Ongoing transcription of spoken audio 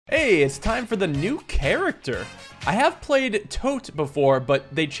Hey, it's time for the new character. I have played Tote before, but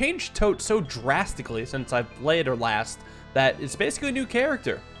they changed Tote so drastically since I've played her last that it's basically a new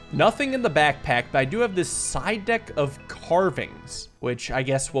character. Nothing in the backpack, but I do have this side deck of carvings, which I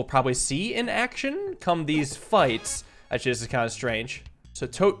guess we'll probably see in action come these fights. Actually, this is kind of strange. So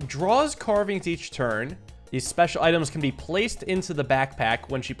Tote draws carvings each turn. These special items can be placed into the backpack.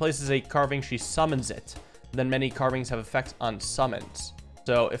 When she places a carving, she summons it. Then many carvings have effects on summons.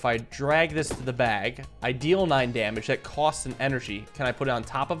 So if I drag this to the bag, I deal 9 damage. That costs an energy. Can I put it on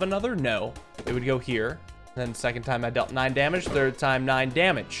top of another? No. It would go here. Then second time I dealt 9 damage. Third time 9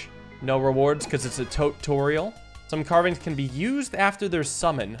 damage. No rewards because it's a tutorial. Some carvings can be used after their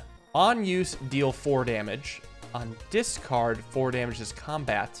summon. On use, deal 4 damage. On discard, 4 damage is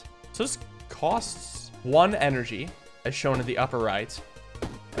combat. So this costs 1 energy, as shown in the upper right.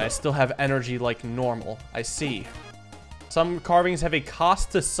 And I still have energy like normal. I see. Some carvings have a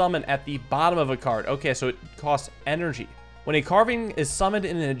cost to summon at the bottom of a card. Okay, so it costs energy. When a carving is summoned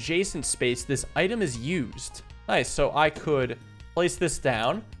in an adjacent space, this item is used. Nice, so I could place this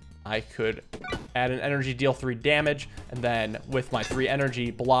down. I could add an energy, deal 3 damage, and then with my 3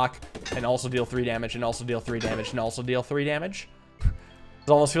 energy block, and also deal 3 damage, and also deal 3 damage, and also deal 3 damage. It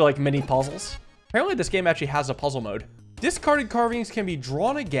almost feel like mini puzzles. Apparently this game actually has a puzzle mode. Discarded carvings can be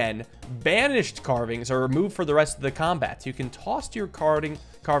drawn again. Banished carvings are removed for the rest of the combat. You can toss your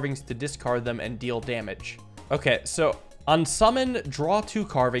carvings to discard them and deal damage. Okay, so on summon, draw 2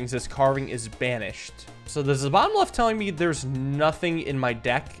 carvings. This carving is banished. So there's the bottom left telling me there's nothing in my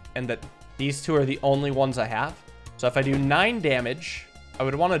deck and that these 2 are the only ones I have. So if I do 9 damage, I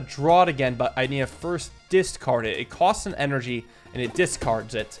would want to draw it again, but I need to first discard it. It costs an energy and it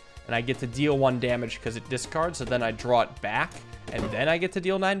discards it. And I get to deal 1 damage because it discards, so then I draw it back, and then I get to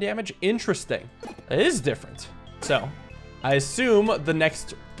deal 9 damage. Interesting. It is different. So, I assume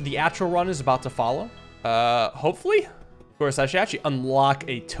the actual run is about to follow. Hopefully. Of course, I should actually unlock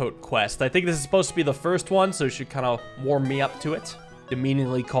a Tote quest. I think this is supposed to be the first one, so it should kind of warm me up to it.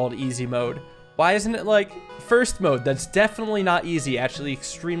 Demeaningly called easy mode. Why isn't it like first mode? That's definitely not easy, actually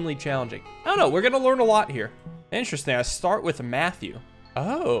extremely challenging. I don't know, we're gonna learn a lot here. Interesting, I start with Matthew.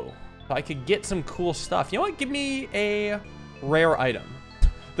 Oh, so I could get some cool stuff. You know what? Give me a rare item.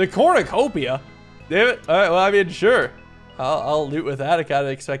 The cornucopia? Damn it. All right, well, I mean, sure. I'll loot with that. I kind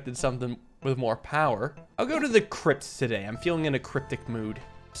of expected something with more power. I'll go to the crypt today. I'm feeling in a cryptic mood.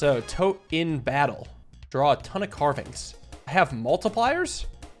 So, Tote in battle. Draw a ton of carvings. I have multipliers?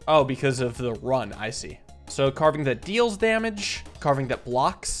 Oh, because of the run. I see. So, carving that deals damage. Carving that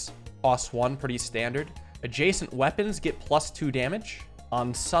blocks. Costs 1, pretty standard. Adjacent weapons get +2 damage.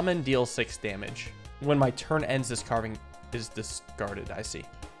 On summon, deal 6 damage. When my turn ends, this carving is discarded. I see.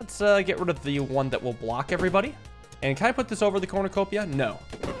 Let's get rid of the one that will block everybody. And can I put this over the cornucopia? No.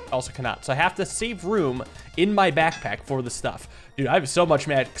 Also cannot. So I have to save room in my backpack for the stuff. Dude, I have so much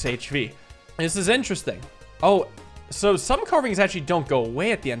max HP. This is interesting. Oh, so some carvings actually don't go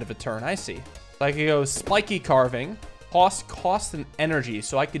away at the end of a turn. I see. So I could go spiky carving. Cost an energy.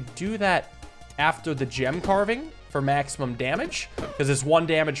 So I could do that after the gem carving for maximum damage, because it's 1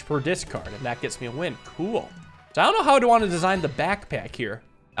 damage per discard, and that gets me a win. Cool. So I don't know how I'd want to design the backpack here.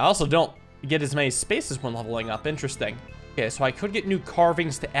 I also don't get as many spaces when leveling up. Interesting. Okay, so I could get new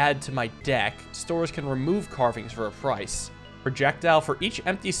carvings to add to my deck. Stores can remove carvings for a price. Projectile for each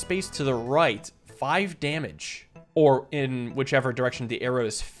empty space to the right, 5 damage. Or in whichever direction the arrow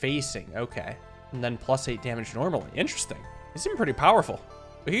is facing. Okay. And then +8 damage normally. Interesting. They seem pretty powerful.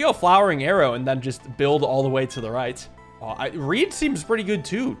 We could go Flowering Arrow and then just build all the way to the right. Reed seems pretty good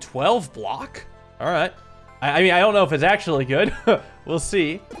too. 12 block? All right. I mean, I don't know if it's actually good. We'll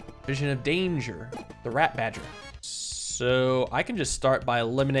see. Vision of Danger. The Rat Badger. So I can just start by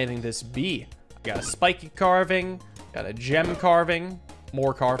eliminating this bee. I got a spiky carving. Got a gem carving.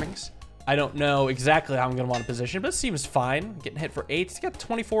 More carvings. I don't know exactly how I'm going to want to position, but it seems fine. Getting hit for 8. It's got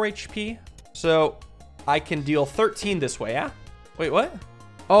 24 HP. So I can deal 13 this way, yeah? Wait, what?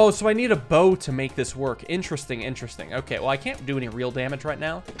 Oh, so I need a bow to make this work. Interesting, interesting. Okay, well, I can't do any real damage right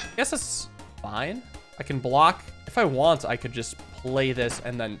now. I guess that's fine. I can block. If I want, I could just play this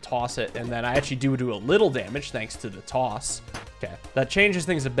and then toss it. And then I actually do a little damage thanks to the toss. Okay, that changes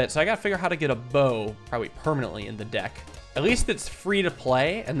things a bit. So I got to figure out how to get a bow probably permanently in the deck. At least it's free to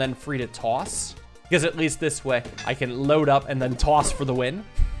play and then free to toss. Because at least this way, I can load up and then toss for the win.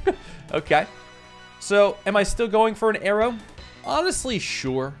 Okay. So, am I still going for an arrow? Honestly,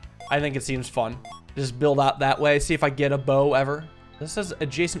 sure. I think it seems fun. Just build out that way. See if I get a bow ever. This says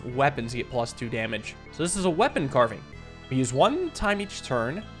adjacent weapons get +2 damage. So this is a weapon carving. We use 1 time each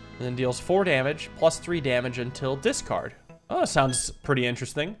turn, and then deals 4 damage, +3 damage until discard. Oh, sounds pretty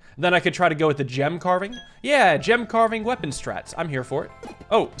interesting. Then I could try to go with the gem carving. Yeah, gem carving weapon strats. I'm here for it.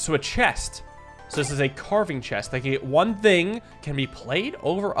 Oh, so a chest. So this is a carving chest. I can get one thing, can be played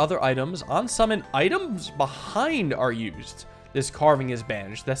over other items. On summon, items behind are used. This carving is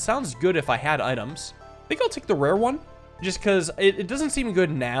banished. That sounds good if I had items. I think I'll take the rare one. Just because it doesn't seem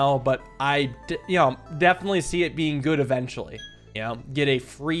good now, but I, definitely see it being good eventually. Get a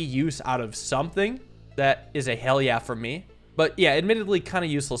free use out of something. That is a hell yeah for me. But yeah, admittedly kind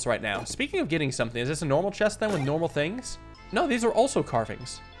of useless right now. Speaking of getting something, is this a normal chest then with normal things? No, these are also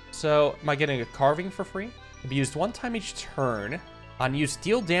carvings. So am I getting a carving for free? Can be used one time each turn. On use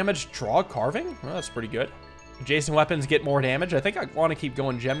deal damage, draw a carving? Well, that's pretty good. Adjacent weapons get more damage. I think I want to keep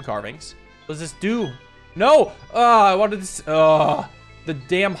going gem carvings. What does this do? No! I wanted this. The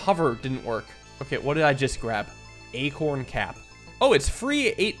damn hover didn't work. Okay, what did I just grab? Acorn cap. Oh, it's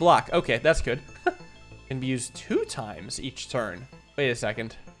free 8 block. Okay, that's good. Can be used 2 times each turn. Wait a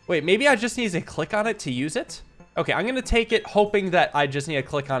second. Wait, maybe I just need to click on it to use it? Okay, I'm gonna take it hoping that I just need to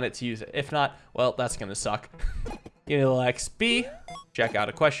click on it to use it. If not, well, that's gonna suck. Give me a little XP. Check out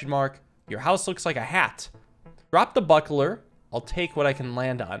a question mark. Your house looks like a hat. Drop the buckler. I'll take what I can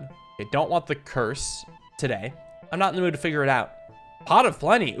land on. I don't want the curse today. I'm not in the mood to figure it out. Pot of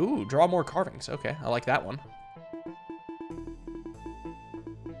plenty. Ooh, draw more carvings. Okay, I like that one.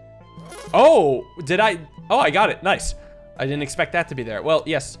 Oh, did I? Oh, I got it. Nice. I didn't expect that to be there. Well,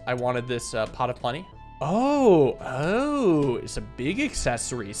 yes, I wanted this pot of plenty. Oh, it's a big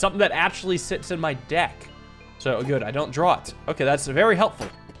accessory. Something that actually sits in my deck. So good, I don't draw it. Okay, that's very helpful.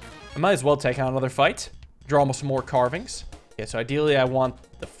 I might as well take on another fight. Draw some more carvings. Okay, so ideally I want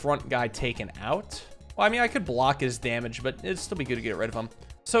the front guy taken out. Well, I mean, I could block his damage, but it'd still be good to get rid of him.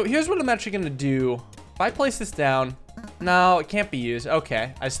 So here's what I'm actually gonna do. If I place this down, no, it can't be used.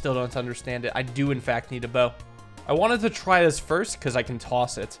 Okay, I still don't understand it. I do, in fact, need a bow. I wanted to try this first because I can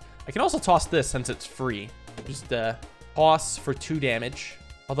toss it. I can also toss this since it's free. Just toss for 2 damage.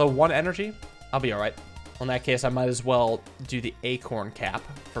 Although 1 energy, I'll be all right. Well, in that case, I might as well do the acorn cap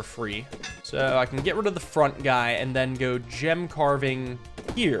for free. So I can get rid of the front guy and then go gem carving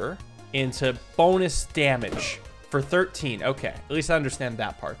here into bonus damage for 13. Okay, at least I understand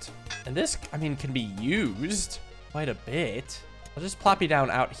that part. And this, I mean, can be used quite a bit. I'll just plop you down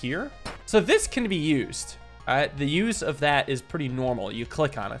out here. So this can be used. All right, the use of that is pretty normal. You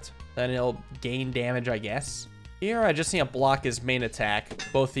click on it, then it'll gain damage, I guess. Here, I just need to block his main attack.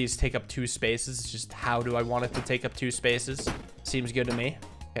 Both these take up 2 spaces. It's just how do I want it to take up 2 spaces? Seems good to me.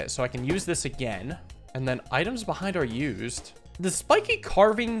 Okay, so I can use this again. And then items behind are used. Does spiky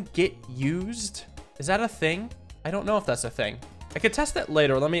carving get used? Is that a thing? I don't know if that's a thing. I could test that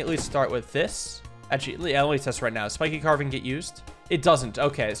later. Let me at least start with this. Actually, yeah, let me test right now. Does spiky carving get used? It doesn't.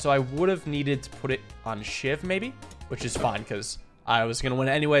 Okay, so I would have needed to put it on Shiv maybe, which is fine because I was going to win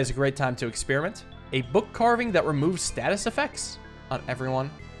anyway. It's a great time to experiment. A book carving that removes status effects on everyone.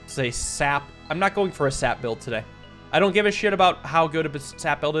 Say sap. I'm not going for a sap build today. I don't give a shit about how good a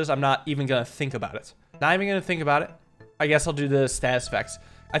sap build is. I'm not even going to think about it. Not even going to think about it. I guess I'll do the status effects.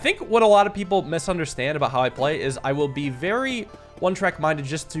 I think what a lot of people misunderstand about how I play is I will be very one-track minded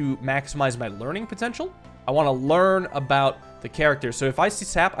just to maximize my learning potential. I want to learn about the character. So if I see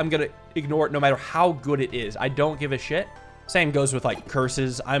sap, I'm going to ignore it no matter how good it is. I don't give a shit. Same goes with like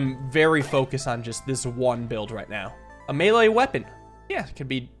curses. I'm very focused on just this one build right now. A melee weapon. Yeah, can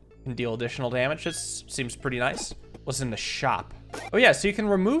deal additional damage. This seems pretty nice. What's in the shop? Oh yeah, so you can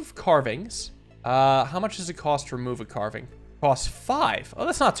remove carvings. How much does it cost to remove a carving? Costs 5. Oh,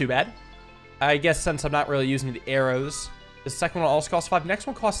 that's not too bad. I guess since I'm not really using the arrows, the second one also costs 5. Next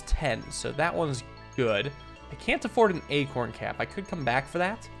one costs 10, so that one's good. I can't afford an acorn cap. I could come back for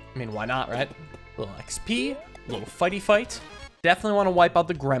that. I mean, why not, right? A little XP, a little fighty fight. Definitely want to wipe out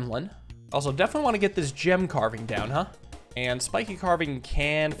the gremlin. Also, definitely want to get this gem carving down, huh? And spiky carving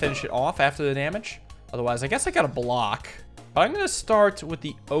can finish it off after the damage. Otherwise, I guess I got to block. But I'm going to start with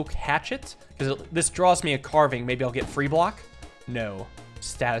the oak hatchet because this draws me a carving. Maybe I'll get free block. No.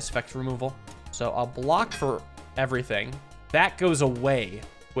 Status effect removal. So I'll block for everything. That goes away,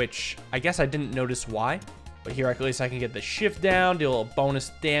 which I guess I didn't notice why. But here at least I can get the shift down, do a little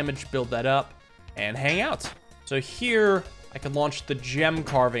bonus damage, build that up, and hang out. So here I can launch the gem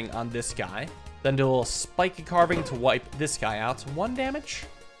carving on this guy. Then do a little spiky carving to wipe this guy out. 1 damage.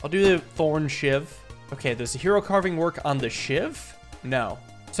 I'll do the thorn shiv. Okay, does the hero carving work on the shiv? No.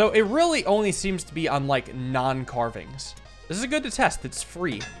 So it really only seems to be on like non-carvings. This is good to test. It's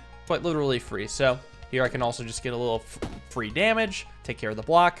free. Quite literally free. So here I can also just get a little free damage. Take care of the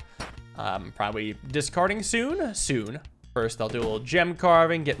block. Probably discarding soon. First, I'll do a little gem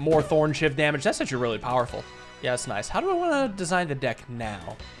carving. Get more thorn shiv damage. That's actually really powerful. Yeah, it's nice. How do I want to design the deck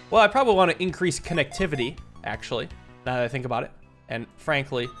now? Well, I probably want to increase connectivity, actually, now that I think about it. And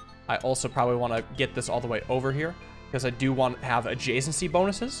frankly, I also probably want to get this all the way over here because I do want to have adjacency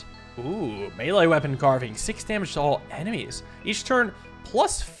bonuses. Ooh, melee weapon carving, 6 damage to all enemies. Each turn,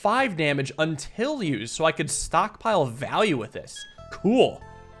 plus 5 damage until used, so I could stockpile value with this. Cool.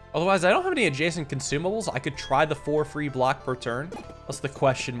 Otherwise, I don't have any adjacent consumables. I could try the 4 free block per turn. What's the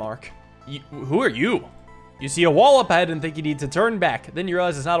question mark? Who are you? You see a wall up ahead and think you need to turn back. Then you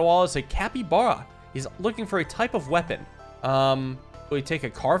realize it's not a wall, it's a capybara. He's looking for a type of weapon. Will he take a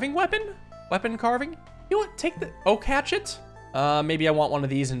carving weapon? Weapon carving? You know what, take the oak hatchet? Maybe I want one of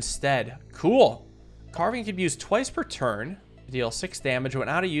these instead. Cool. Carving can be used twice per turn. Deal 6 damage. When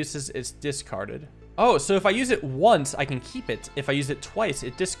out of use, it's discarded. Oh, so if I use it once, I can keep it. If I use it twice,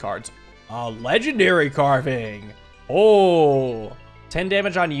 it discards. Legendary carving. Oh. 10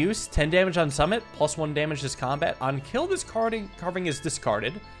 damage on use, 10 damage on summit, plus 1 damage this combat. On kill, this carving is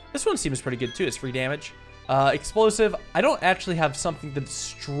discarded. This one seems pretty good too. It's free damage. Explosive. I don't actually have something that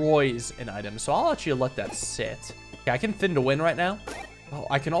destroys an item, so I'll actually let that sit. Okay, I can thin to win right now. Oh,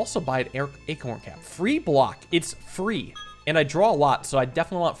 I can also buy an acorn cap. Free block. It's free. And I draw a lot, so I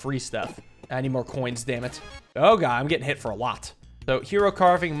definitely want free stuff. I need more coins, damn it. Oh god, I'm getting hit for a lot. So hero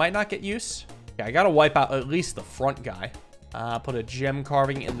carving might not get use. Okay, I gotta wipe out at least the front guy. Put a gem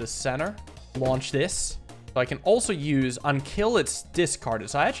carving in the center. Launch this. So I can also use on kill, it's discarded.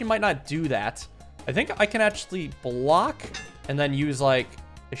 So I actually might not do that. I think I can actually block and then use like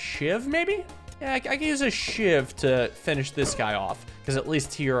a shiv maybe? Yeah, I can use a shiv to finish this guy off. Because at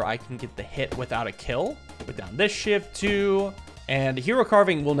least here I can get the hit without a kill. Put down this shiv too. And hero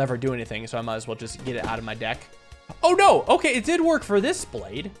carving will never do anything. So I might as well just get it out of my deck. Oh no, okay, it did work for this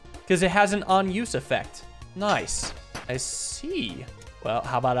blade. Because it has an on-use effect. Nice. I see. Well,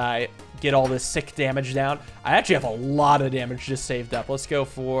 how about I get all this sick damage down? I actually have a lot of damage just saved up. Let's go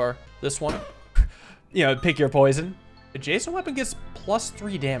for this one. You know, pick your poison. Adjacent weapon gets plus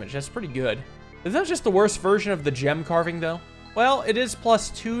 3 damage. That's pretty good. Is that just the worst version of the gem carving, though? Well, it is plus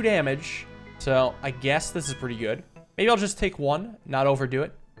 2 damage. So I guess this is pretty good. Maybe I'll just take 1, not overdo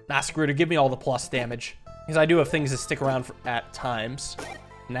it. Nah, screw it. Give me all the plus damage. Because I do have things that stick around at times.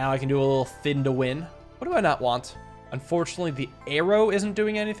 Now I can do a little thin to win. What do I not want? Unfortunately, the arrow isn't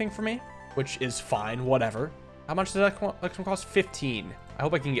doing anything for me, which is fine, whatever. How much does that collection cost? 15. I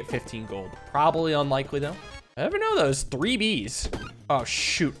hope I can get 15 gold. Probably unlikely, though. I never know those 3 Bs. Oh,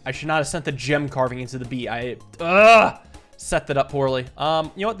 shoot. I should not have sent the gem carving into the B. I set that up poorly. You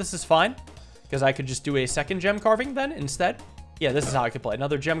know what? This is fine, because I could just do a second gem carving then instead. Yeah, this is how I could play.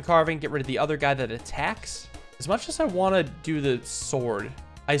 Another gem carving, get rid of the other guy that attacks. As much as I want to do the sword,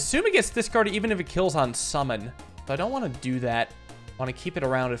 I assume it gets discarded even if it kills on summon. So I don't want to do that. I want to keep it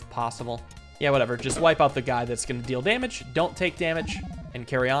around if possible. Yeah, whatever. Just wipe out the guy that's going to deal damage. Don't take damage and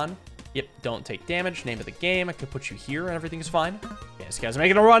carry on. Yep, don't take damage. Name of the game. I could put you here and everything's fine. Yeah, this guy's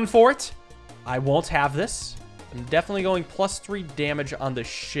making a run for it. I won't have this. I'm definitely going plus 3 damage on the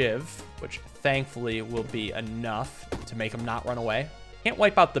shiv, which thankfully will be enough to make him not run away. Can't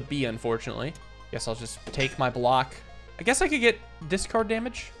wipe out the B, unfortunately. Guess I'll just take my block. I guess I could get discard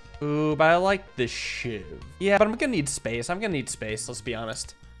damage. Ooh, but I like the shiv. Yeah, but I'm gonna need space. I'm gonna need space, let's be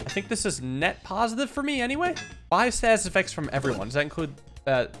honest. I think this is net positive for me anyway. 5 status effects from everyone. Does that include,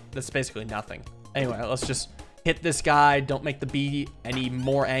 that's basically nothing. Anyway, let's just hit this guy. Don't make the bee any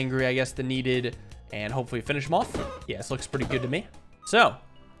more angry, I guess, than needed. And hopefully finish him off. Yeah, this looks pretty good to me. So,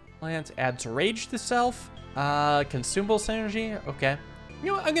 plant adds rage to self. Consumable synergy, okay. You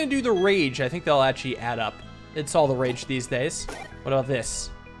know what, I'm gonna do the rage. I think they'll actually add up. It's all the rage these days. What about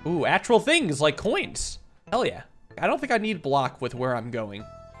this? Ooh, actual things like coins. Hell yeah. I don't think I need block with where I'm going.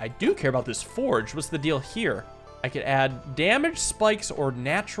 I do care about this forge. What's the deal here? I could add damage, spikes, or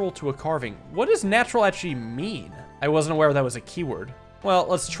natural to a carving. What does natural actually mean? I wasn't aware that was a keyword. Well,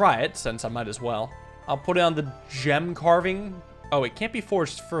 let's try it since I might as well. I'll put it on the gem carving. Oh, it can't be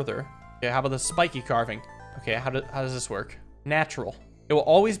forged further. Okay, how about the spiky carving? Okay, how does this work? Natural. It will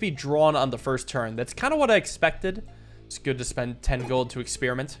always be drawn on the first turn. That's kind of what I expected. It's good to spend 10 gold to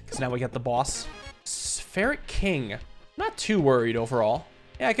experiment, because now we get the boss. Spheric King. Not too worried overall.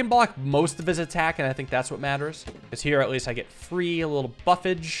 Yeah, I can block most of his attack, and I think that's what matters. Because here, at least, I get free, a little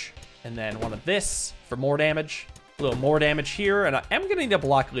buffage, and then one of this for more damage. A little more damage here, and I am going to need to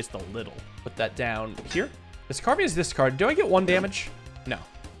block at least a little. Put that down here. This carving is discarded. Do I get 1 damage? No,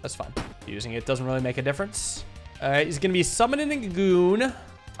 that's fine. Using it doesn't really make a difference. All right, he's going to be summoning a goon. How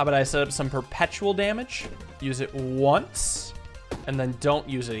about I set up some perpetual damage? Use it once, and then don't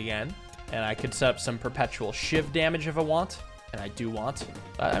use it again. And I could set up some perpetual shiv damage if I want. And I do want.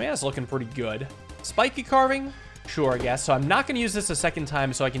 I mean, that's looking pretty good. Spiky carving? Sure, I guess. So I'm not going to use this a second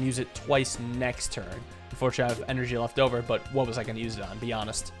time, so I can use it twice next turn. Unfortunately, I have energy left over, but what was I going to use it on? Be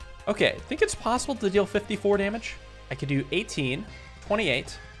honest. Okay, I think it's possible to deal 54 damage. I could do 18,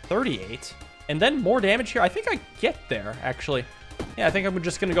 28, 38, and then more damage here. I think I get there, actually. Yeah, I think I'm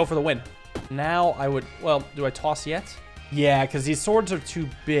just going to go for the win. Now I would... Well, do I toss yet? Yeah, because these swords are too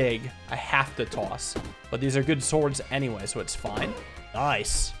big. I have to toss. But these are good swords anyway, so it's fine.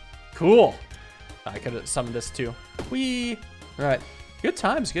 Nice. Cool. I could have summoned this too. Whee! All right. Good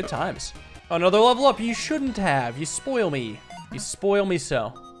times, good times. Oh, another level up. You shouldn't have. You spoil me. You spoil me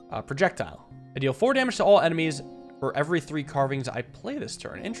so. Projectile. I deal 4 damage to all enemies for every 3 carvings I play this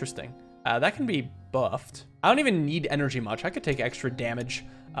turn. Interesting. That can be buffed. I don't even need energy much. I could take extra damage,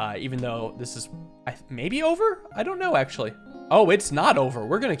 even though this is maybe over? I don't know, actually. Oh, it's not over.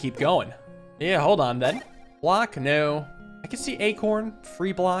 We're going to keep going. Yeah, hold on then. Block, no. I can see acorn,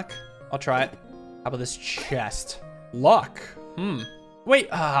 free block. I'll try it. How about this chest? Luck. Wait,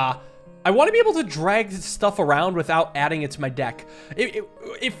 I want to be able to drag stuff around without adding it to my deck.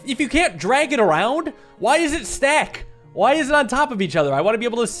 If you can't drag it around, why does it stack? Why is it on top of each other? I want to be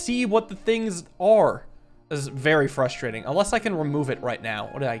able to see what the things are. This is very frustrating. Unless I can remove it right now.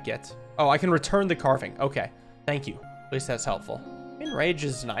 What did I get? Oh, I can return the carving. Okay. Thank you. At least that's helpful. Enrage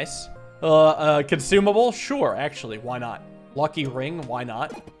is nice. Consumable? Sure, actually. Why not? Lucky ring? Why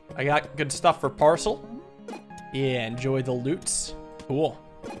not? I got good stuff for parcel. Yeah, enjoy the loots. Cool.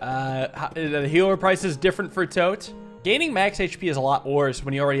 The healer price is different for Tote. Gaining max HP is a lot worse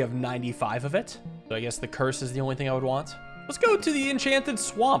when you already have 95 of it. So I guess the curse is the only thing I would want. Let's go to the enchanted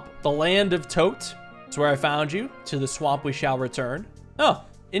swamp, the land of Tote. That's where I found you. To the swamp we shall return. Oh,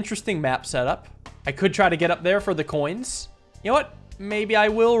 interesting map setup. I could try to get up there for the coins. You know what? Maybe I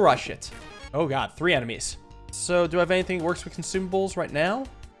will rush it. Oh god, 3 enemies. So do I have anything that works with consumables right now?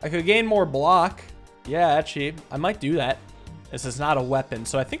 I could gain more block. Yeah, actually, I might do that. This is not a weapon.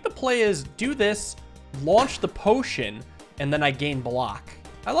 So I think the play is do this, launch the potion, and then I gain block.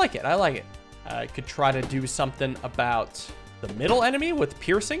 I like it. I like it. I could try to do something about the middle enemy with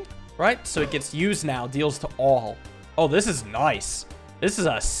piercing, right? So it gets used now, deals to all. Oh, this is nice. This is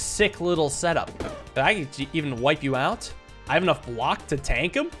a sick little setup. I can even wipe you out. I have enough block to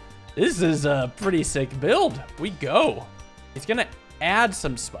tank him. This is a pretty sick build. We go. He's going to add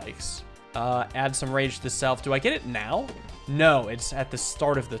some spikes. Add some rage to self. Do I get it now? No, it's at the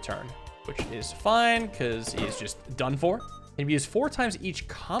start of the turn, which is fine because he's just done for. Can be used 4 times each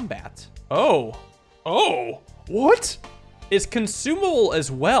combat. Oh, what? It's consumable as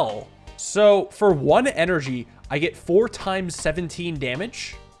well. So for 1 energy, I get 4 times 17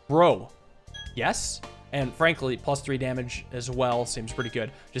 damage. Bro, yes. And frankly, plus 3 damage as well seems pretty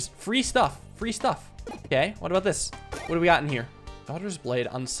good. Just free stuff, free stuff. Okay, what about this? What do we got in here? Daughter's Blade.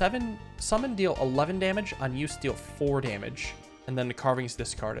 On 7, summon deal 11 damage. On use deal 4 damage. And then the carving's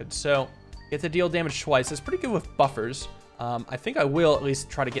discarded. So, get to deal damage twice. It's pretty good with buffers. I think I will at least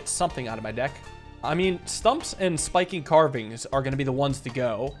try to get something out of my deck. I mean, stumps and spiky carvings are going to be the ones to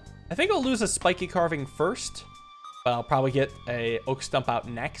go. I think I'll lose a spiky carving first. But I'll probably get a oak stump out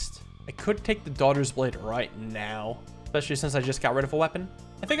next. I could take the Daughter's Blade right now. Especially since I just got rid of a weapon.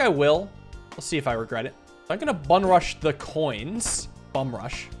 I think I will. We'll see if I regret it. So I'm going to bun rush the coins. Bum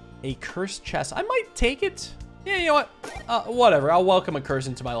rush. A cursed chest. I might take it. Yeah, you know what? Whatever. I'll welcome a curse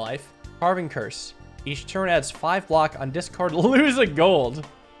into my life. Carving curse. Each turn adds 5 block. On discard, lose a gold.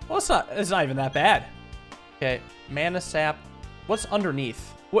 Well, it's not even that bad. Okay. Mana sap. What's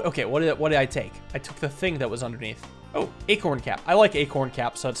underneath? Okay, what did I take? I took the thing that was underneath. Oh, acorn cap. I like acorn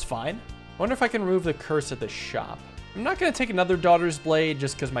cap, so it's fine. I wonder if I can remove the curse at the shop. I'm not going to take another Daughter's Blade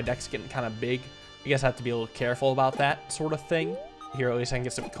just because my deck's getting kind of big. I guess I have to be a little careful about that sort of thing. Here, at least I can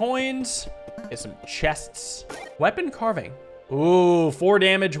get some coins, get some chests. Weapon carving. Ooh, 4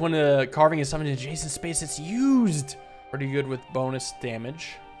 damage when a carving is summoned in adjacent space. It's used. Pretty good with bonus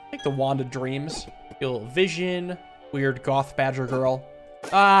damage. Take the Wand of Dreams. Get a little vision. Weird goth badger girl.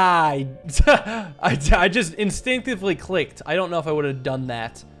 I just instinctively clicked. I don't know if I would have done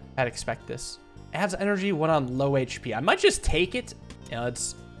that. I'd expect this. Adds energy when on low HP. I might just take it. You know,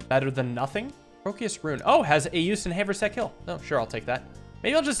 it's better than nothing. Proteus Rune. Oh, has a use in Haversack Hill. Oh, sure, I'll take that.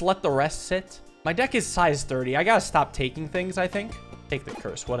 Maybe I'll just let the rest sit. My deck is size 30. I gotta stop taking things, I think. Take the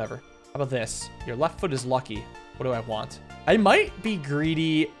curse, whatever. How about this? Your left foot is lucky. What do I want? I might be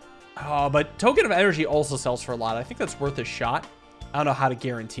greedy. Oh, but Token of Energy also sells for a lot. I think that's worth a shot. I don't know how to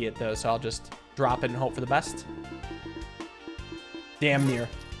guarantee it, though, so I'll just drop it and hope for the best. Damn near.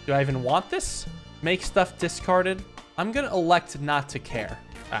 Do I even want this? Make stuff discarded. I'm gonna elect not to care.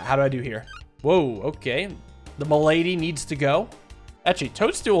 How do I do here? Whoa, okay. The Milady needs to go. Actually,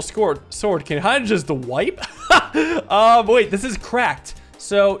 Toadstool sword can kind of just wipe. Wait, this is cracked.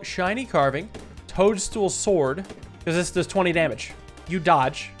 So, shiny carving, Toadstool sword, because this does 20 damage. You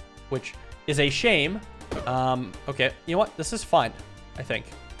dodge, which is a shame. Okay, you know what? This is fine, I think.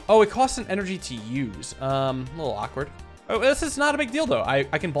 Oh, it costs an energy to use. A little awkward. Oh, this is not a big deal, though. I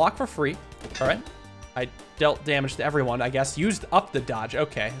can block for free. All right. I dealt damage to everyone, I guess. Used up the dodge.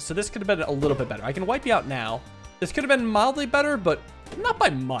 Okay, so this could have been a little bit better. I can wipe you out now. This could have been mildly better, but not by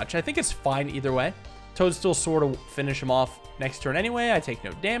much. I think it's fine either way. Toadstool sword will finish him off next turn anyway. I take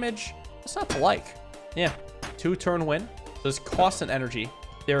no damage. It's not to like. Yeah, 2-turn win. This costs an energy.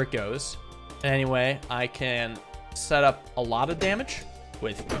 There it goes. Anyway, I can set up a lot of damage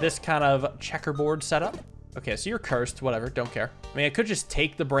with this kind of checkerboard setup. Okay, so you're cursed. Whatever, don't care. I mean, I could just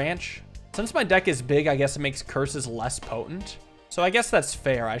take the branch. Since my deck is big, I guess it makes curses less potent. So I guess that's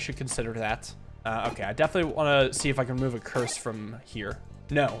fair. I should consider that. Okay, I definitely want to see if I can remove a curse from here.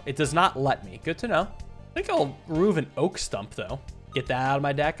 No, it does not let me. Good to know. I think I'll remove an oak stump, though. Get that out of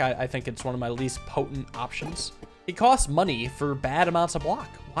my deck. I think it's one of my least potent options. It costs money for bad amounts of block.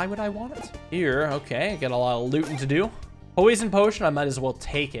 Why would I want it? Here, okay, got a lot of looting to do. Poison potion, I might as well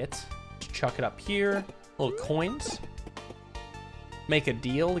take it. Just chuck it up here. Little coins. Make a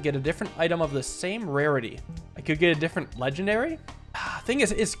deal to get a different item of the same rarity. I could get a different legendary. Thing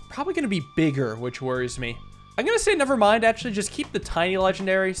is, it's probably going to be bigger, which worries me. I'm going to say never mind, actually. Just keep the tiny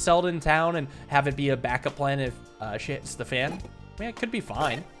legendary, sell it in town, and have it be a backup plan if shit hits the fan. I mean, it could be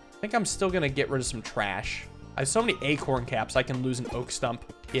fine. I think I'm still going to get rid of some trash. I have so many acorn caps, I can lose an oak stump.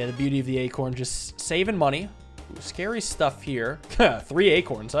 Yeah, the beauty of the acorn, just saving money. Ooh, scary stuff here. 3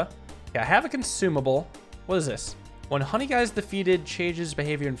 acorns, huh? Yeah, I have a consumable. What is this? When Honey Guy is defeated, changes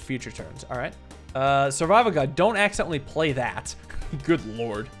behavior in future turns. All right. Survival Guide. Don't accidentally play that. Good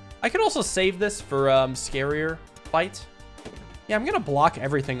lord. I could also save this for scarier fight. Yeah, I'm going to block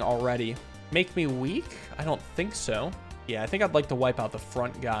everything already. Make me weak? I don't think so. Yeah, I think I'd like to wipe out the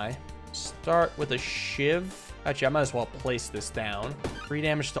front guy. Start with a shiv. Actually, I might as well place this down. 3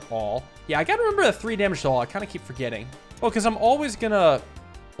 damage to all. Yeah, I got to remember the 3 damage to all. I kind of keep forgetting. Oh, because I'm always going to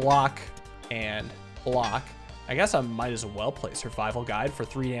block and block. I guess I might as well play Survival Guide for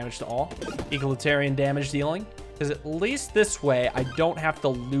 3 damage to all. Egalitarian damage dealing. Because at least this way, I don't have to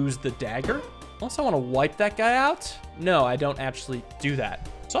lose the dagger. Unless I want to wipe that guy out. No, I don't actually do that.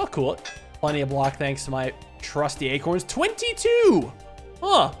 So I'll cool it. Plenty of block thanks to my trusty acorns. 22!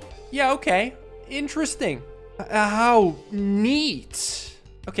 Huh. Yeah, okay. Interesting. How neat.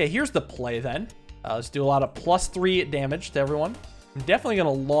 Okay, here's the play then. Let's do a lot of +3 damage to everyone. I'm definitely going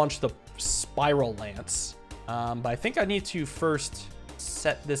to launch the Spiral Lance. But I think I need to first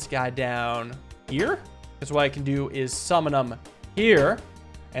set this guy down here. Because what I can do is summon him here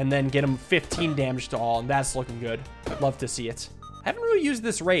and then get him 15 damage to all. And that's looking good. I'd love to see it. I haven't really used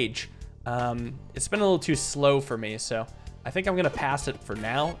this rage. It's been a little too slow for me. So I think I'm going to pass it for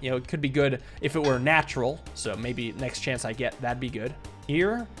now. You know, it could be good if it were natural. So maybe next chance I get, that'd be good.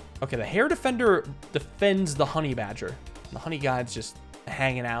 Here. Okay, the Hair Defender defends the Honey Badger. The Honey Guide's just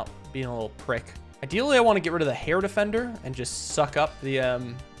hanging out, being a little prick. Ideally, I want to get rid of the Hair Defender and just suck up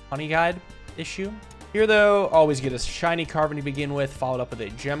the Honey Guide issue. Here, though, always get a shiny carving to begin with, followed up with a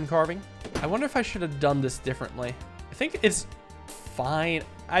gem carving. I wonder if I should have done this differently. I think it's fine.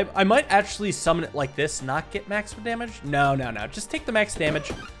 I might actually summon it like this, not get maximum damage. No. Just take the max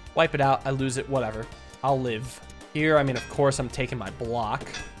damage, wipe it out. I lose it, whatever. I'll live. Here, I mean, of course, I'm taking my block.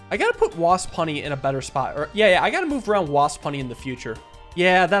 I got to put Wasp Honey in a better spot. Or, yeah, I got to move around Wasp Honey in the future.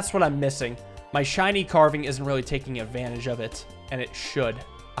 Yeah, that's what I'm missing. My shiny carving isn't really taking advantage of it, and it should.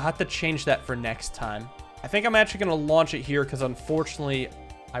 I'll have to change that for next time. I think I'm actually going to launch it here because unfortunately,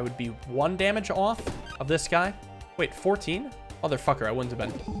 I would be 1 damage off of this guy. Wait, 14? Motherfucker, I wouldn't have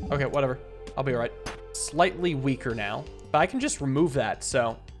been. Okay, whatever. I'll be all right. Slightly weaker now, but I can just remove that.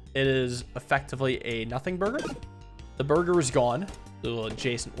 So it is effectively a nothing burger. The burger is gone. Little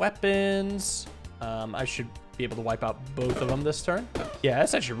adjacent weapons. I should be able to wipe out both of them this turn. Yeah,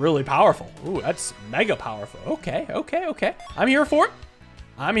 that's actually really powerful. Ooh, that's mega powerful. Okay. I'm here for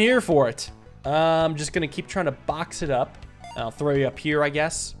it. I'm just going to keep trying to box it up. I'll throw you up here, I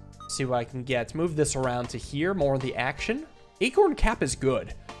guess. See what I can get. Move this around to here. More of the action. Acorn Cap is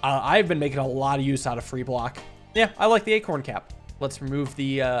good. I've been making a lot of use out of free block. Yeah, I like the Acorn Cap. Let's remove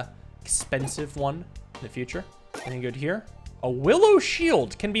the expensive one in the future. Anything good here? A Willow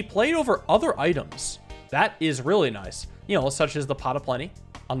Shield can be played over other items. That is really nice. You know, such as the Pot of Plenty.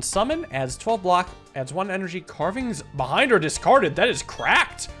 On summon, adds 12 block, adds 1 energy. Carvings behind are discarded. That is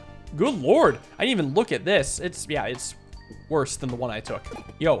cracked. Good lord. I didn't even look at this. It's worse than the one I took.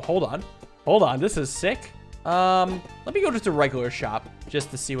 Yo, hold on. This is sick. Let me go to the regular shop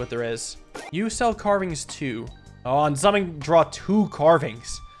just to see what there is. You sell carvings too. Oh, on something, draw 2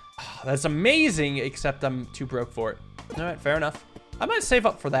 carvings. Oh, that's amazing, except I'm too broke for it. All right, fair enough. I might save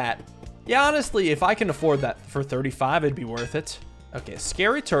up for that. Yeah, honestly, if I can afford that for 35, it'd be worth it. Okay,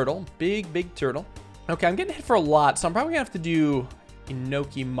 scary turtle, big turtle. Okay, I'm getting hit for a lot, so I'm probably gonna have to do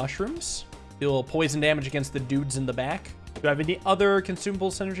enoki mushrooms. Do a little poison damage against the dudes in the back. Do I have any other consumable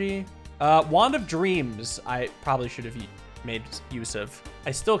synergy? Wand of Dreams, I probably should have made use of.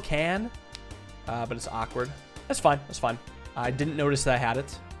 I still can, but it's awkward. That's fine, that's fine. I didn't notice that I had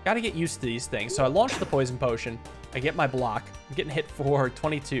it. Gotta get used to these things. So I launched the poison potion. I get my block. I'm getting hit for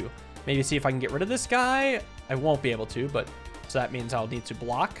 22. Maybe see if I can get rid of this guy. I won't be able to, but so that means I'll need to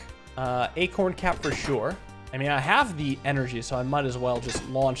block. Acorn cap for sure. I mean, I have the energy, so I might as well just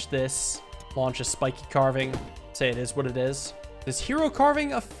launch this. Launch a spiky carving. Say it is what it is. Does hero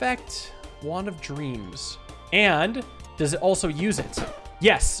carving affect Wand of Dreams? And does it also use it?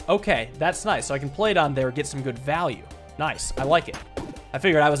 Yes, okay, that's nice. So I can play it on there, get some good value. Nice, I like it. I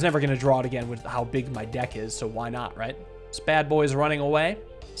figured I was never gonna draw it again with how big my deck is, so why not, right? This bad boy's running away.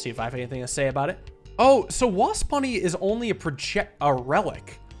 See if I have anything to say about it. Oh, so Wasp Honey is only a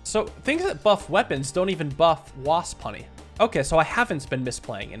relic. So things that buff weapons don't even buff Wasp Honey. Okay, so I haven't been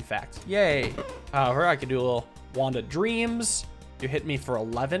misplaying, in fact. Yay. However, I could do a little Wand of Dreams. You hit me for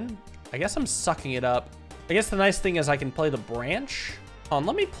 11. I guess I'm sucking it up. I guess the nice thing is I can play the branch.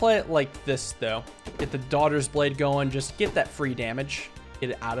 Let me play it like this, though. Get the Daughter's Blade going. Just get that free damage.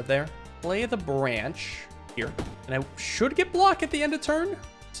 Get it out of there. Play the branch here. And I should get block at the end of turn.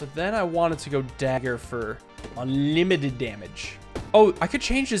 So then I wanted to go dagger for unlimited damage. Oh, I could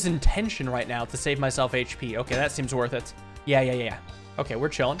change his intention right now to save myself HP. Okay, that seems worth it. Yeah. Okay, we're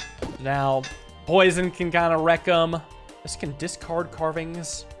chilling. Now, poison can kind of wreck them. This can discard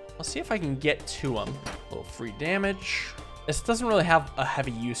carvings. Let's see if I can get to them. A little free damage. This doesn't really have a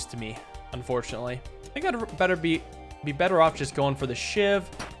heavy use to me, unfortunately. I think I'd better be better off just going for the shiv,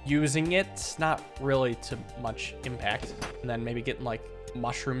 using it. Not really to much impact. And then maybe getting like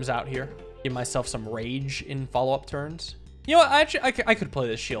mushrooms out here. Give myself some rage in follow-up turns. You know what? Actually, I could play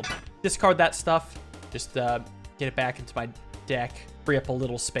this shield. Discard that stuff. Just get it back into my deck. Free up a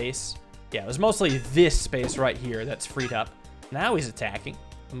little space. Yeah, it was mostly this space right here that's freed up. Now he's attacking.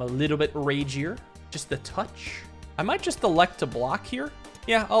 I'm a little bit ragier. Just a touch. I might just elect to block here.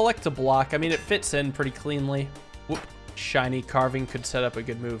 Yeah, I'll elect to block. I mean, it fits in pretty cleanly. Whoop. Shiny carving could set up a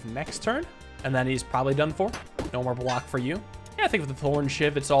good move next turn. And then he's probably done for. No more block for you. Yeah, I think with the Thorn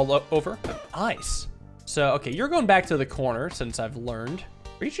Shiv, it's all over. Nice. So, okay, you're going back to the corner since I've learned.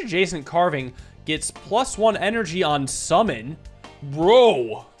 For each adjacent carving gets +1 energy on summon.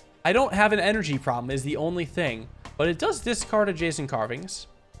 Bro. I don't have an energy problem is the only thing. But it does discard adjacent carvings.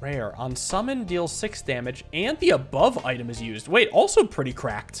 Rare. On summon, deals 6 damage. And the above item is used. Wait, also pretty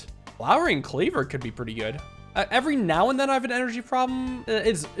cracked. Flowering Cleaver could be pretty good. Every now and then I have an energy problem.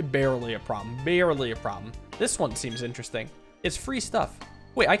 It's barely a problem. Barely a problem. This one seems interesting. It's free stuff.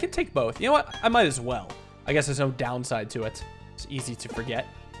 Wait, I can take both. You know what? I might as well. I guess there's no downside to it. It's easy to forget.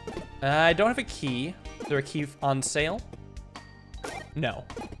 I don't have a key. Is there a key on sale? No.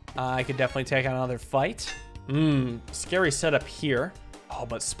 I could definitely take on another fight. Scary setup here. Oh,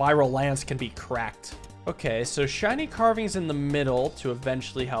 but Spiral Lance can be cracked. Okay, so Shiny Carving's in the middle to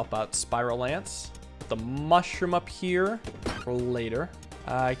eventually help out Spiral Lance. Put the mushroom up here for later.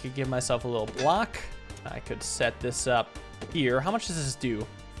 I could give myself a little block. I could set this up here. How much does this do?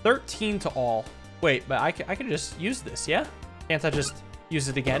 13 to all. Wait, but I could just use this, yeah? Can't I just use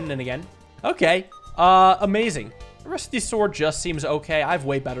it again and again? Okay, amazing. The Rusty Sword just seems okay. I have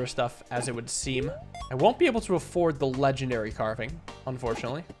way better stuff, as it would seem. I won't be able to afford the legendary carving,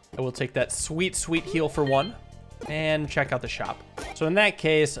 unfortunately. I will take that sweet, sweet heal for 1 and check out the shop. So in that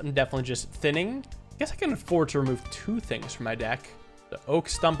case, I'm definitely just thinning. I guess I can afford to remove 2 things from my deck. The Oak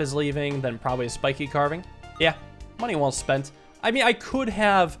Stump is leaving, then probably a Spiky Carving. Yeah, money well spent. I mean, I could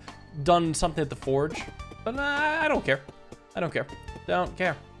have done something at the Forge, but I don't care. I don't care. Don't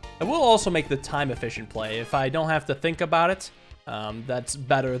care. I will also make the time-efficient play. If I don't have to think about it, that's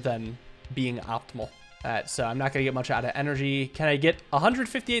better than being optimal. So I'm not going to get much out of energy. Can I get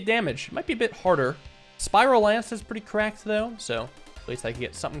 158 damage? Might be a bit harder. Spiral Lance is pretty cracked, though, so at least I can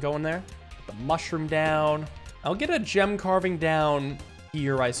get something going there. Put the mushroom down. I'll get a gem carving down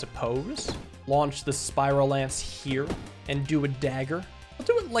here, I suppose. Launch the Spiral Lance here and do a dagger. I'll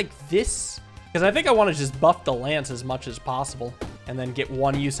do it like this, because I think I want to just buff the lance as much as possible and then get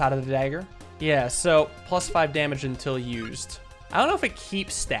 1 use out of the dagger. Yeah, so +5 damage until used. I don't know if it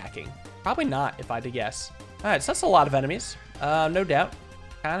keeps stacking. Probably not, if I had to guess. All right, so that's a lot of enemies. No doubt.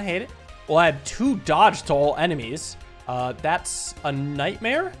 Kind of hate it. Well, I had 2 dodge to all enemies. That's a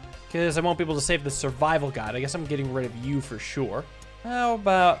nightmare because I won't be able to save the survival guide. I guess I'm getting rid of you for sure. How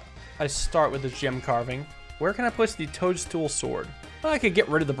about I start with this gem carving? Where can I place the toadstool sword? Well, I could get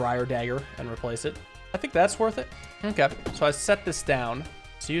rid of the briar dagger and replace it. I think that's worth it. Okay, so I set this down.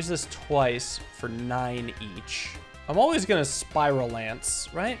 So use this twice for 9 each. I'm always gonna spiral lance,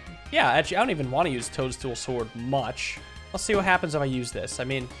 right? Yeah, actually, I don't even want to use toadstool sword much. Let's see what happens if I use this. I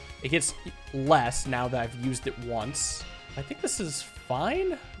mean, it gets less now that I've used it once. I think this is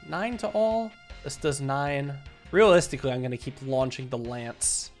fine. 9 to all. This does 9. Realistically, I'm gonna keep launching the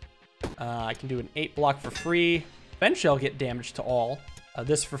lance. I can do an 8 block for free. Eventually, I'll get damage to all.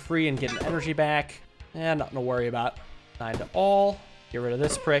 This for free and get an energy back. Nothing to worry about. 9 to all. Get rid of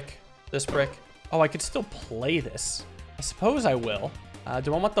this prick. This prick. Oh, I could still play this. I suppose I will.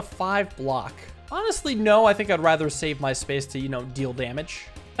 Do I want the 5 block? Honestly, no. I think I'd rather save my space to, you know, deal damage.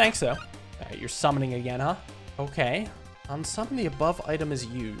 Thanks, though. All right, you're summoning again, huh? Okay. On summon, the above item is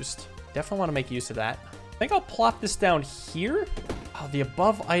used. Definitely want to make use of that. I think I'll plop this down here. Oh, the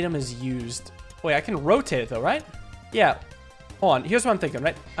above item is used. Wait, I can rotate it, though, right? Yeah. Hold on. Here's what I'm thinking,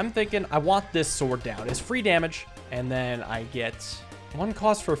 right? I'm thinking I want this sword down. It's free damage, and then I get 1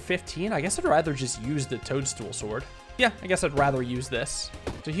 cost for 15. I guess I'd rather just use the toadstool sword. Yeah, I guess I'd rather use this.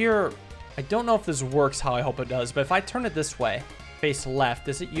 So here, I don't know if this works how I hope it does, but if I turn it this way, face left,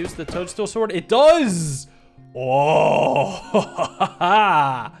 does it use the toadstool sword? It does! Oh,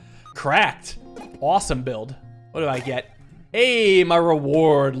 cracked. Awesome build. What do I get? Hey, my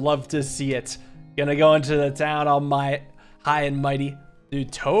reward. Love to see it. Gonna go into the town on my high and mighty.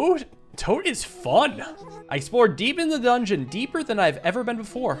 Dude, Tote is fun. I explored deep in the dungeon, deeper than I've ever been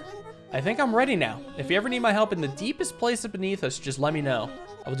before. I think I'm ready now. If you ever need my help in the deepest places beneath us, just let me know.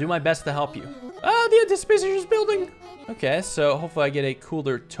 I will do my best to help you. Oh, the anticipation is building. Okay, so hopefully I get a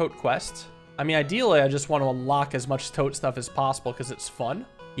cooler Tote quest. I mean, ideally, I just want to unlock as much Tote stuff as possible because it's fun.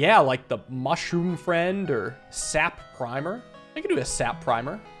 Yeah, like the mushroom friend or sap primer. I could do a sap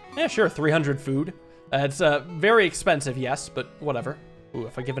primer. Yeah, sure, 300 food. It's very expensive, yes, but whatever. Ooh,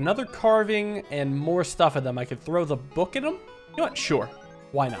 if I give another carving and more stuff at them, I could throw the book at them. You know what? Sure.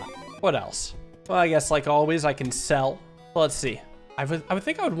 Why not? What else? Well, I guess like always, I can sell. Well, let's see. I would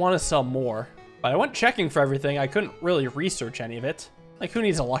think I would want to sell more, but I went checking for everything. I couldn't really research any of it. Like, who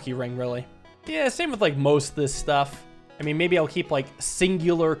needs a lucky ring, really? Yeah, same with like most of this stuff. I mean, maybe I'll keep like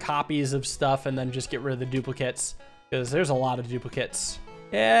singular copies of stuff and then just get rid of the duplicates because there's a lot of duplicates.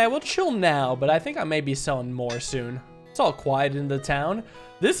 Yeah, we'll chill now, but I think I may be selling more soon. It's all quiet in the town.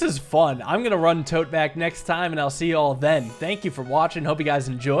 This is fun. I'm gonna run Tote back next time and I'll see you all then. Thank you for watching. Hope you guys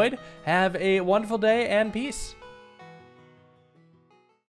enjoyed. Have a wonderful day and peace.